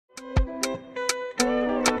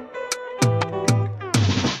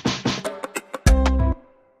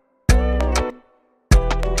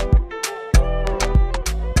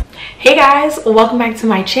guys, welcome back to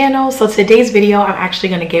my channel. So today's video, I'm actually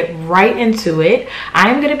going to get right into it.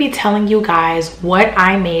 I'm going to be telling you guys what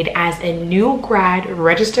I made as a new grad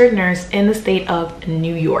registered nurse in the state of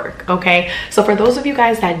New York. Okay, so for those of you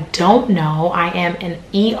guys that don't know, I am an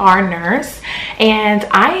ER nurse and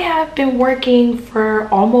I have been working for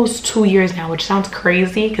almost 2 years now, which sounds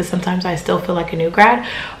crazy because sometimes I still feel like a new grad,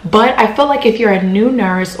 but I feel like if you're a new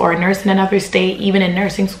nurse or a nurse in another state, even in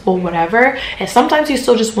nursing school, whatever, and sometimes you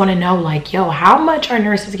still just want to know, like, yo, how much are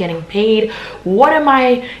nurses getting paid? What am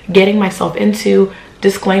I getting myself into?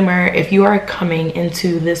 Disclaimer, if you are coming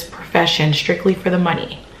into this profession strictly for the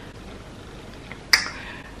money,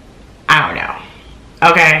 I don't know.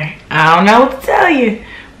 Okay, I don't know what to tell you,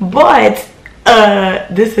 but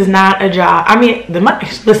this is not a job. I mean, the money,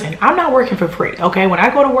 listen, I'm not working for free. Okay, when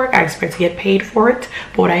I go to work, I expect to get paid for it.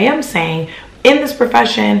 But what I am saying, in this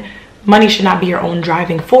profession, money should not be your own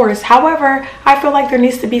driving force. However, I feel like there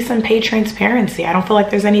needs to be some pay transparency. I don't feel like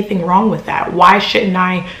there's anything wrong with that. Why shouldn't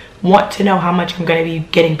I want to know how much I'm going to be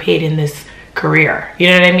getting paid in this career? You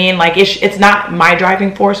know what I mean? Like, it's not my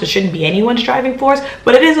driving force. It shouldn't be anyone's driving force,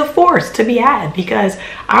 but it is a force to be had because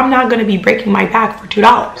I'm not going to be breaking my back for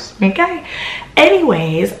 $2. Okay.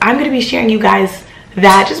 Anyways, I'm going to be sharing you guys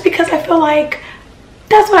that just because I feel like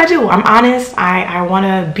that's what I do. I'm honest. I want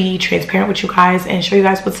to be transparent with you guys and show you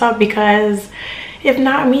guys what's up, because if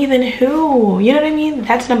not me, then who? You know what I mean?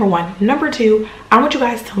 That's number one. Number two, I want you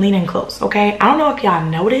guys to lean in close, okay? I don't know if y'all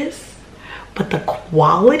notice, but the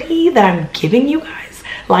quality that I'm giving you guys,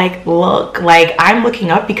 like, look, like, I'm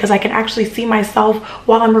looking up because I can actually see myself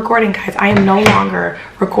while I'm recording, guys. I am no longer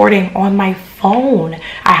recording on my phone.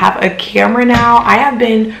 I have a camera now. I have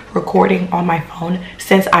been recording on my phone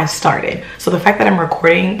since I started. So the fact that I'm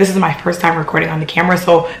recording, this is my first time recording on the camera.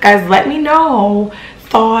 So guys, let me know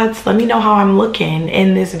thoughts. Let me know how I'm looking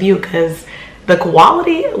in this view, because the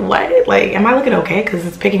quality, what, like, am I looking okay? Because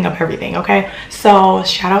it's picking up everything. Okay, so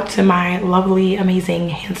shout out to my lovely, amazing,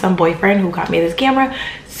 handsome boyfriend who got me this camera.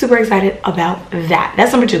 Super excited about that.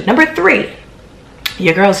 That's number two. Number three,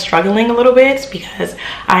 your girl's struggling a little bit because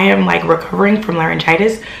I am like recovering from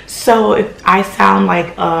laryngitis. So if I sound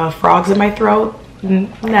like frogs in my throat,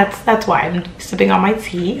 that's why. I'm sipping on my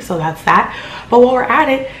tea, so that's that. But while we're at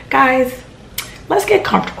it, guys, let's get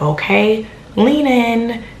comfortable, okay? Lean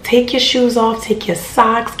in, take your shoes off, take your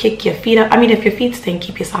socks, kick your feet up. I mean, if your feet stink,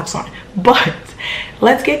 keep your socks on. But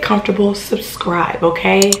let's get comfortable. Subscribe,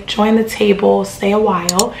 okay? Join the table, stay a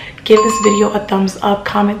while. Give this video a thumbs up,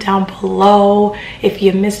 comment down below if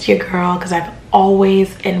you missed your girl, because I've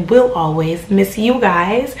always and will always miss you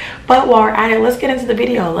guys. But while we're at it, let's get into the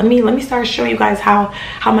video. Let me start showing you guys how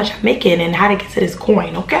much I'm making and how to get to this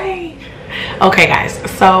coin, okay? Okay guys,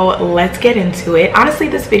 so let's get into it. Honestly,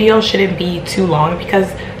 this video shouldn't be too long because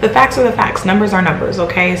the facts are the facts, numbers are numbers.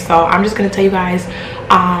 Okay, so I'm just gonna tell you guys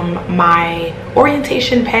my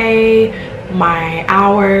orientation pay, my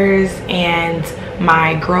hours, and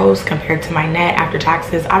my gross compared to my net after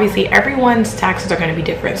taxes. Obviously everyone's taxes are going to be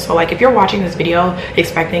different, so like if you're watching this video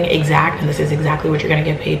expecting exact and this is exactly what you're going to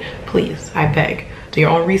get paid, please, I beg, do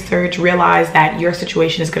your own research. Realize that your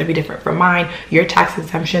situation is going to be different from mine. Your tax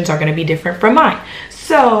exemptions are going to be different from mine.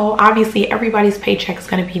 So obviously everybody's paycheck is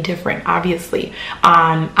going to be different. Obviously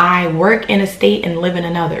I work in a state and live in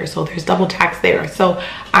another, so there's double tax there. So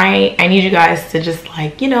I need you guys to just,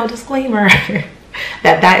 like, you know, disclaimer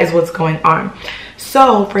that is what's going on.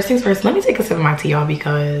 So first things first, let me take a sip of my tea, y'all,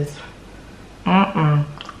 because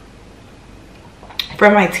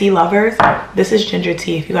for my tea lovers, this is ginger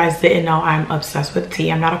tea. If you guys didn't know, I'm obsessed with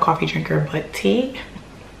tea. I'm not a coffee drinker, but tea,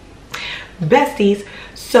 besties.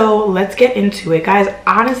 So let's get into it, guys.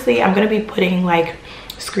 Honestly, I'm gonna be putting like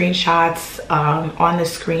screenshots on the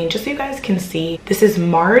screen just so you guys can see. This is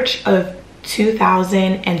March of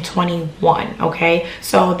 2021. Okay,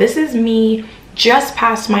 so this is me just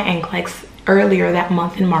past my NCLEX earlier that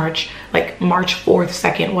month in March, like March 4th,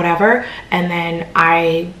 2nd, whatever, and then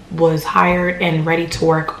I was hired and ready to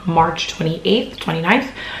work March 28th, 29th,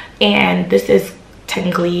 and this is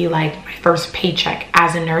technically like my first paycheck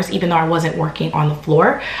as a nurse. Even though I wasn't working on the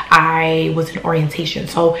floor, I was in orientation.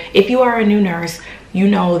 So if you are a new nurse, you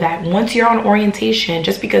know that once you're on orientation,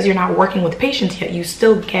 just because you're not working with patients yet, you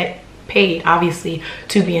still get paid, obviously,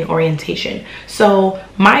 to be in orientation. So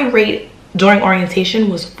my rate during orientation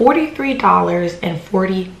was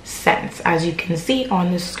 $43.40, as you can see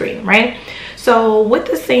on the screen, right? So with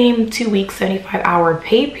the same 2 week 75-hour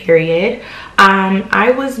pay period,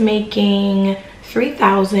 I was making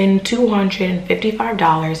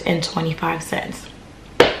 $3,255.25.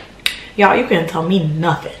 Y'all, you couldn't tell me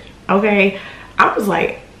nothing, okay? I was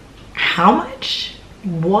like, how much?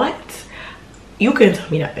 What? you couldn't tell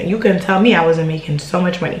me nothing. You couldn't tell me I wasn't making so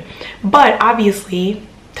much money. But obviously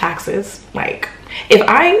taxes, like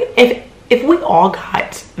if we all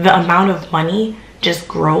got the amount of money just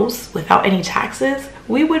gross without any taxes,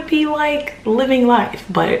 we would be like living life.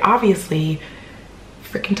 But obviously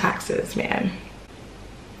freaking taxes, man.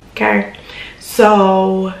 Okay,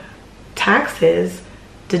 so taxes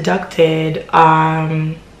deducted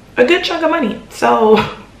a good chunk of money. So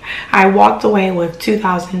I walked away with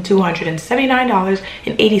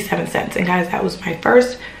 $2,279.87. And guys, that was my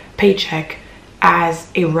first paycheck as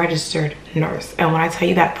a registered nurse. And when I tell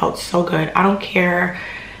you, that felt so good. I don't care,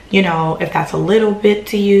 you know, if that's a little bit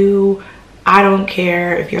to you. I don't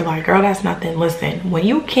care if you're like, girl, that's nothing. Listen, when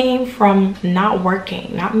you came from not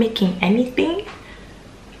working, not making anything,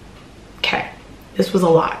 okay, this was a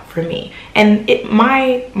lot for me. And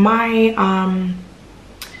my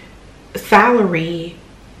salary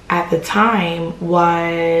at the time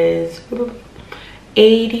was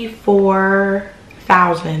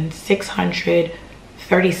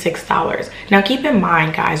 $84,636. Now keep in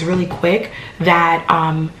mind, guys, really quick, that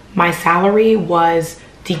my salary was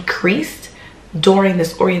decreased during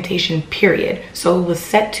this orientation period. So it was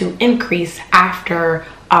set to increase after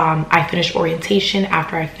I finished orientation,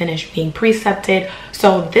 after I finished being precepted.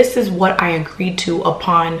 So this is what I agreed to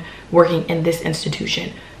upon working in this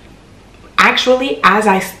institution. Actually, as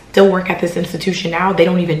I still work at this institution now, they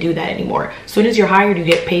don't even do that anymore. As soon as you're hired, you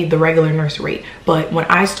get paid the regular nurse rate. But when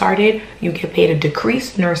I started, you get paid a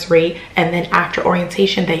decreased nurse rate, and then after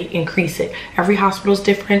orientation, they increase it. Every hospital is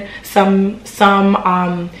different. Some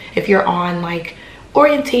if you're on like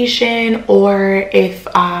orientation, or if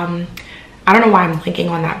I don't know why I'm blanking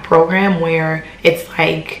on that program where it's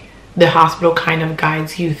like the hospital kind of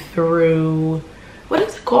guides you through, what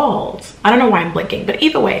is it called? I don't know why I'm blinking, but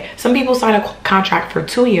either way, some people sign a contract for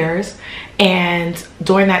 2 years, and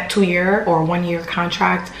during that 2-year or 1-year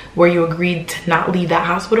contract where you agreed to not leave that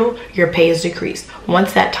hospital, your pay is decreased.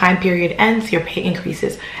 Once that time period ends, your pay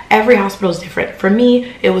increases. Every hospital is different. For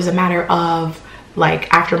me, it was a matter of like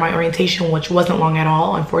after my orientation, which wasn't long at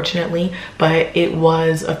all, unfortunately, but it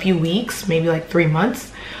was a few weeks, maybe like 3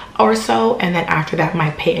 months or so, and then after that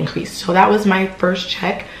my pay increased. So that was my first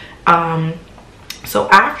check. So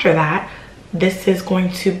after that, this is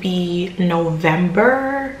going to be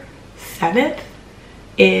November 7th,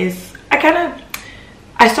 I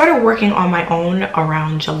started working on my own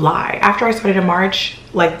around July. After I started in March,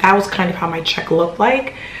 like that was kind of how my check looked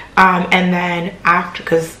like. And then after,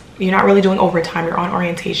 because you're not really doing overtime, you're on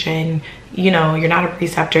orientation, you know, you're not a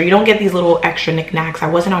preceptor, you don't get these little extra knickknacks. I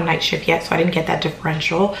wasn't on night shift yet, so I didn't get that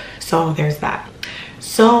differential. So there's that.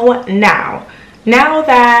 So now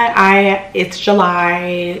that it's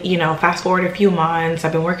July, you know, fast forward a few months,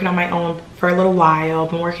 I've been working on my own for a little while,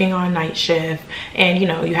 been working on night shift, and you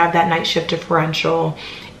know, you have that night shift differential,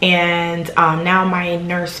 and now my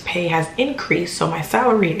nurse pay has increased, so my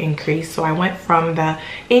salary increased. So I went from the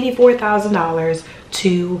 $84,000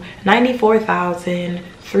 to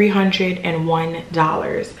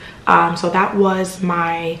 $94,301. So that was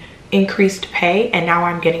my increased pay, and now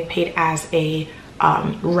I'm getting paid as a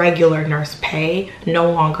regular nurse pay, no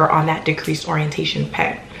longer on that decreased orientation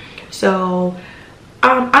pay. So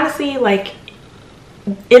honestly, like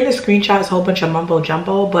in the screenshot is a whole bunch of mumbo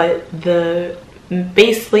jumbo, but the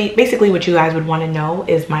basically what you guys would want to know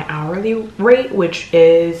is my hourly rate, which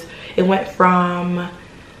is, it went from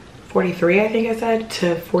 43, I think I said,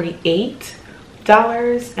 to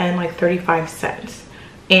 $48.35,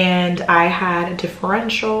 and I had a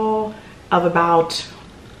differential of about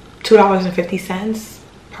 $2.50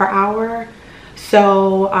 per hour.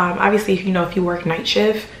 So obviously, if you work night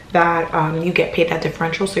shift, that you get paid that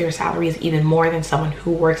differential, so your salary is even more than someone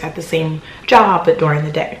who works at the same job but during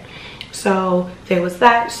the day. So there was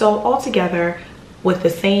that. So altogether, with the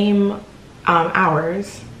same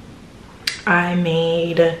hours, I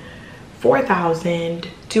made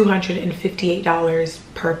 $4,258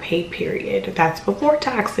 per pay period. That's before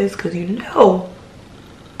taxes, because you know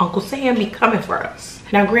Uncle Sam be coming for us.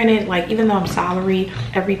 Now granted, like even though I'm salary,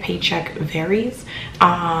 every paycheck varies,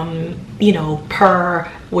 you know,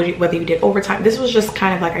 per whether you did overtime. This was just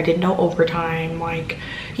kind of like, I did no overtime, like,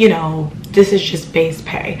 you know, this is just base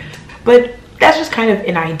pay. But that's just kind of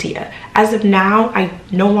an idea. As of now, I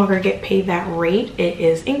no longer get paid that rate. It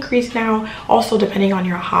is increased now. Also, depending on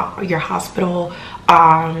your hospital,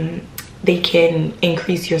 they can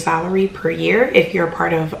increase your salary per year if you're a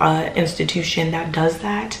part of an institution that does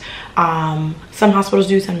that. Some hospitals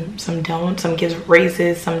do, some don't. Some gives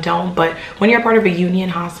raises, some don't. But when you're part of a union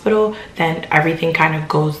hospital, then everything kind of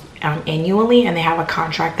goes annually, and they have a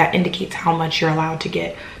contract that indicates how much you're allowed to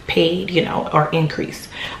get paid, you know, or increase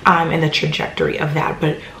in the trajectory of that.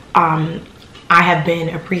 But I have been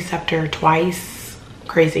a preceptor twice.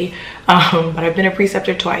 Crazy, but I've been a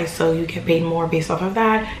preceptor twice, so you get paid more based off of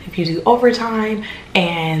that if you do overtime.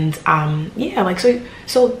 And yeah, like,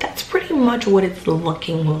 so that's pretty much what it's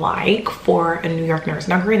looking like for a New York nurse.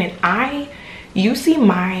 Now granted, you see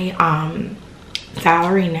my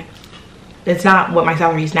salary, it's not what my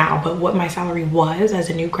salary is now, but what my salary was as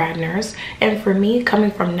a new grad nurse. And for me,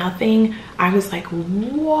 coming from nothing, I was like,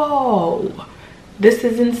 whoa, this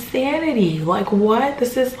is insanity. Like, what?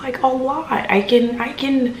 This is like a lot. I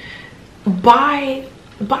can buy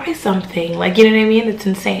something, like, you know what I mean? It's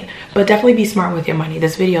insane. But definitely be smart with your money.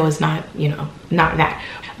 This video is not, you know, not that.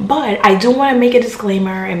 But I do want to make a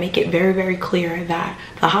disclaimer and make it very, very clear that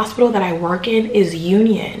the hospital that I work in is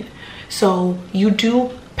union. So you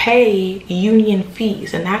do pay union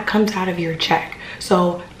fees, and that comes out of your check.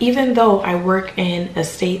 So even though I work in a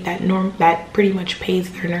state that pretty much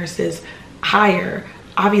pays their nurses higher,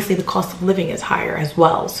 obviously the cost of living is higher as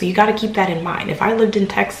well. So you got to keep that in mind. If I lived in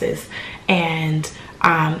Texas and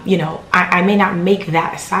you know, I may not make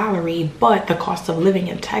that salary, but the cost of living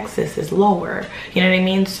in Texas is lower, you know what I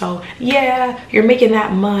mean? So yeah, you're making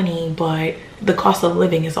that money, but the cost of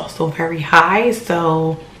living is also very high,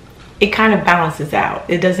 so it kind of balances out.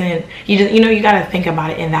 It doesn't, you know, you got to think about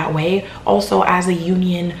it in that way. Also, as a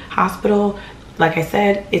union hospital, like I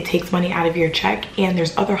said, it takes money out of your check, and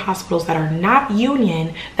there's other hospitals that are not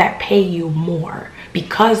union that pay you more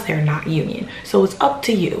because they're not union. So it's up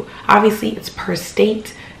to you. Obviously, it's per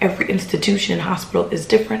state. Every institution and hospital is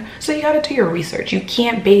different. So you got to do your research. You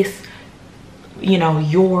can't base, you know,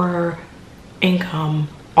 your income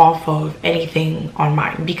off of anything on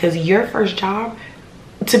mine, because your first job,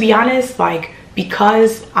 to be honest, like,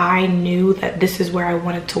 because I knew that this is where I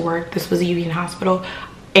wanted to work, this was a union hospital,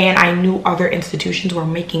 and I knew other institutions were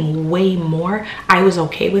making way more, I was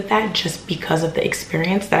okay with that just because of the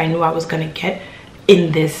experience that I knew I was going to get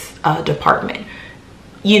in this department.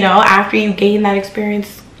 You know, after you gain that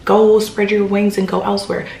experience, go spread your wings and go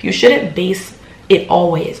elsewhere. You shouldn't base it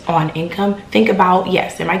always on income. Think about,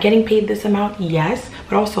 yes, am I getting paid this amount? Yes,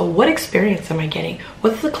 but also, what experience am I getting?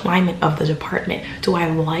 What's the climate of the department? Do I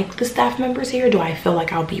like the staff members here? Do I feel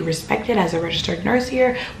like I'll be respected as a registered nurse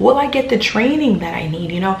here? Will I get the training that I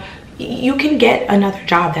need? You know, you can get another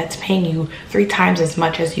job that's paying you 3 times as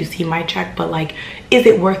much as you see my check, but like, is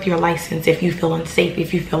it worth your license if you feel unsafe,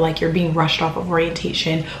 if you feel like you're being rushed off of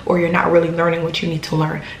orientation, or you're not really learning what you need to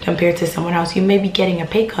learn compared to someone else? You may be getting a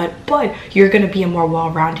pay cut, but you're going to be a more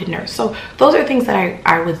well-rounded nurse. So those are things that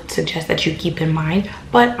I would suggest that you keep in mind.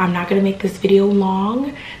 But I'm not going to make this video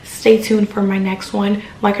long. Stay tuned for my next one.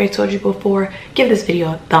 Like I told you before, give this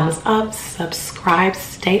video a thumbs up, subscribe,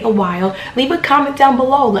 stay a while, leave a comment down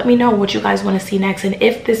below. Let me know what you guys want to see next, and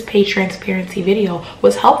if this pay transparency video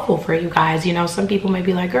was helpful for you guys. You know, some people may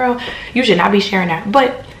be like, girl, you should not be sharing that.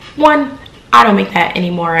 But one, I don't make that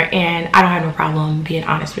anymore, and I don't have no problem being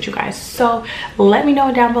honest with you guys. So let me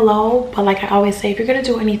know down below. But like I always say, if you're gonna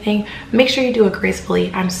do anything, make sure you do it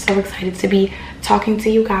gracefully. I'm so excited to be talking to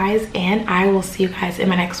you guys, and I will see you guys in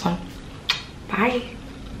my next one. Bye.